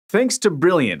Thanks to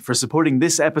Brilliant for supporting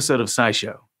this episode of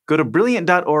SciShow. Go to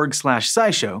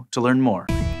brilliant.org/scishow to learn more.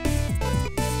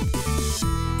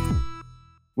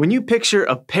 When you picture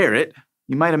a parrot,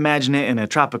 you might imagine it in a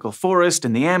tropical forest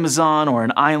in the Amazon or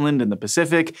an island in the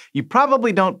Pacific. You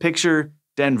probably don't picture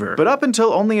Denver. But up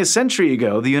until only a century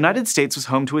ago, the United States was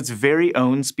home to its very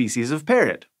own species of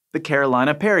parrot, the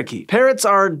Carolina parakeet. Parrots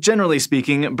are, generally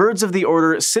speaking, birds of the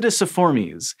order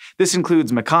Psittaciformes. This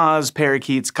includes macaws,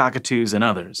 parakeets, cockatoos, and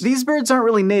others. These birds aren't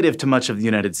really native to much of the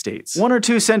United States. One or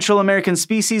two Central American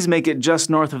species make it just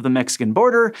north of the Mexican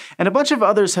border, and a bunch of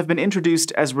others have been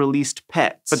introduced as released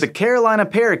pets. But the Carolina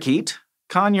parakeet,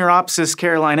 Conurhopsis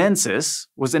carolinensis,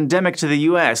 was endemic to the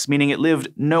US, meaning it lived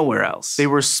nowhere else. They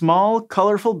were small,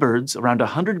 colorful birds around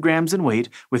 100 grams in weight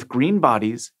with green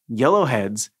bodies, yellow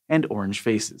heads, and orange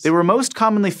faces. They were most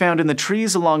commonly found in the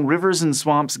trees along rivers and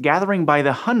swamps, gathering by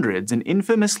the hundreds in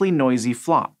infamously noisy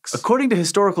flocks. According to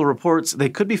historical reports, they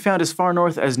could be found as far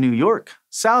north as New York,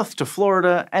 south to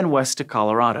Florida, and west to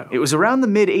Colorado. It was around the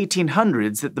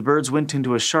mid-1800s that the birds went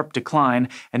into a sharp decline,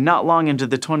 and not long into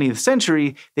the 20th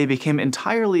century, they became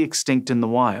entirely extinct in the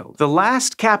wild. The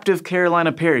last captive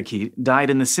Carolina parakeet died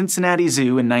in the Cincinnati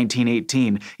Zoo in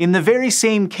 1918, in the very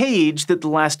same cage that the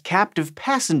last captive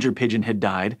passenger pigeon had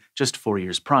died just 4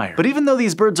 years prior. But even though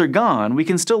these birds are gone, we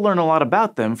can still learn a lot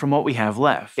about them from what we have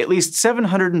left. At least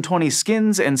 720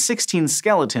 skins and 16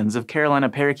 skeletons of Carolina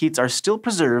parakeets are still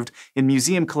preserved in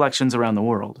museum collections around the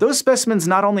world. Those specimens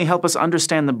not only help us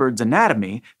understand the bird's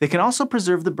anatomy, they can also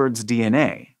preserve the bird's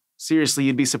DNA. Seriously,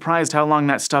 you'd be surprised how long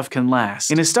that stuff can last.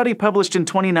 In a study published in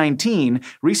 2019,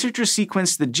 researchers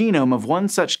sequenced the genome of one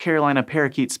such Carolina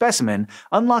parakeet specimen,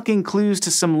 unlocking clues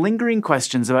to some lingering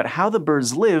questions about how the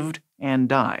birds lived and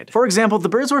died. For example, the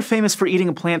birds were famous for eating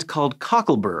a plant called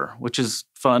cocklebur, which is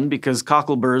fun because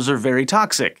cockleburs are very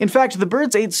toxic. In fact, the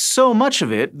birds ate so much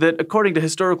of it that, according to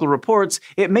historical reports,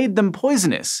 it made them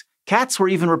poisonous. Cats were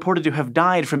even reported to have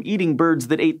died from eating birds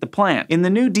that ate the plant. In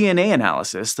the new DNA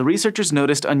analysis, the researchers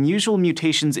noticed unusual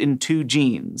mutations in 2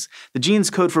 genes. The genes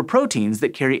code for proteins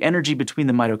that carry energy between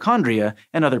the mitochondria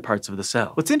and other parts of the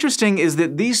cell. What's interesting is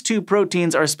that these 2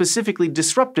 proteins are specifically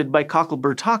disrupted by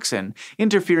cocklebur toxin,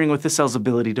 interfering with the cell's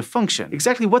ability to function.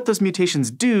 Exactly what those mutations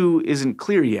do isn't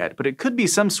clear yet, but it could be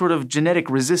some sort of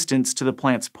genetic resistance to the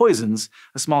plant's poisons,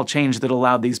 a small change that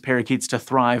allowed these parakeets to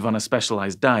thrive on a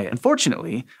specialized diet.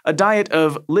 Unfortunately, a diet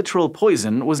of literal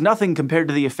poison was nothing compared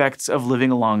to the effects of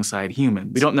living alongside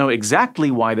humans. We don't know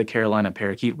exactly why the Carolina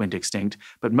parakeet went extinct,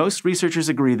 but most researchers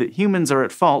agree that humans are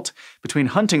at fault between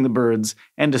hunting the birds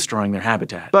and destroying their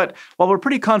habitat. But while we're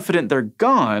pretty confident they're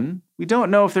gone, we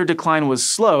don't know if their decline was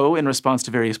slow in response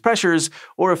to various pressures,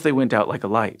 or if they went out like a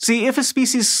light. See, if a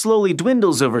species slowly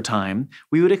dwindles over time,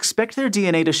 we would expect their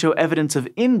DNA to show evidence of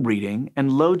inbreeding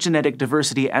and low genetic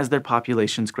diversity as their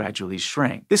populations gradually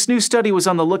shrank. This new study was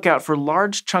on the lookout for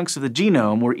large chunks of the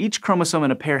genome where each chromosome in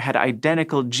a pair had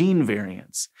identical gene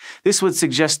variants. This would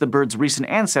suggest the bird's recent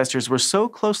ancestors were so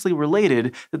closely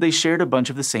related that they shared a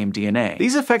bunch of the same DNA.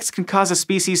 These effects can cause a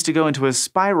species to go into a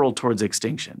spiral towards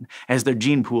extinction, as their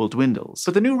gene pool dwindles.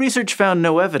 But the new research found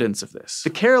no evidence of this. The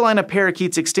Carolina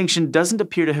parakeet's extinction doesn't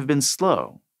appear to have been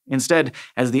slow. Instead,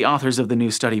 as the authors of the new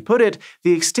study put it,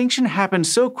 the extinction happened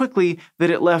so quickly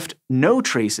that it left no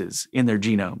traces in their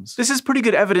genomes. This is pretty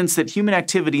good evidence that human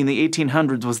activity in the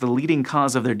 1800s was the leading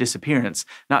cause of their disappearance,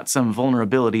 not some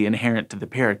vulnerability inherent to the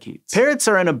parakeets. Parrots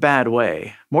are in a bad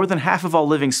way. More than half of all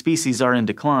living species are in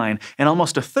decline, and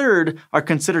almost a third are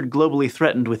considered globally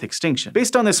threatened with extinction.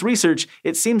 Based on this research,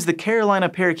 it seems the Carolina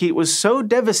parakeet was so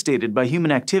devastated by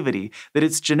human activity that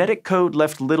its genetic code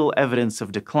left little evidence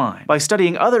of decline. By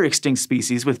studying other extinct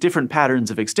species with different patterns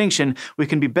of extinction, we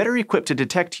can be better equipped to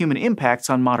detect human impacts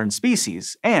on modern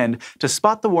species, and to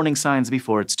spot the warning signs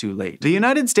before it's too late. The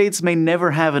United States may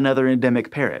never have another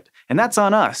endemic parrot, and that's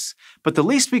on us, but the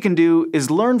least we can do is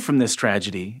learn from this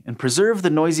tragedy and preserve the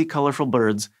noisy, colorful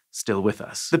birds still with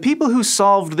us. The people who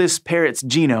solved this parrot's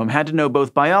genome had to know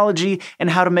both biology and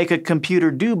how to make a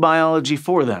computer do biology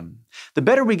for them. The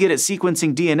better we get at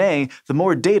sequencing DNA, the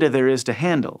more data there is to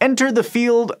handle. Enter the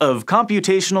field of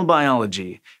computational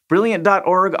biology.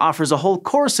 Brilliant.org offers a whole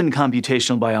course in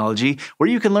computational biology where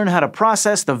you can learn how to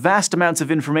process the vast amounts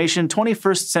of information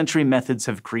 21st century methods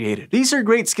have created. These are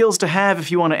great skills to have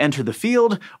if you want to enter the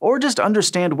field, or just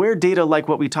understand where data like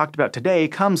what we talked about today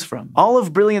comes from. All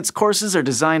of Brilliant's courses are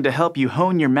designed to help you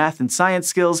hone your math and science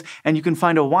skills, and you can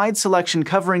find a wide selection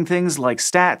covering things like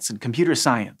stats and computer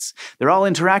science. They're all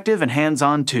interactive and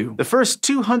hands-on too. The first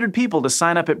 200 people to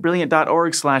sign up at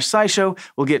brilliant.org/scishow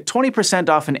will get 20%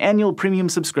 off an annual premium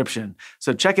subscription.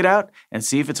 So check it out and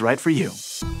see if it's right for you.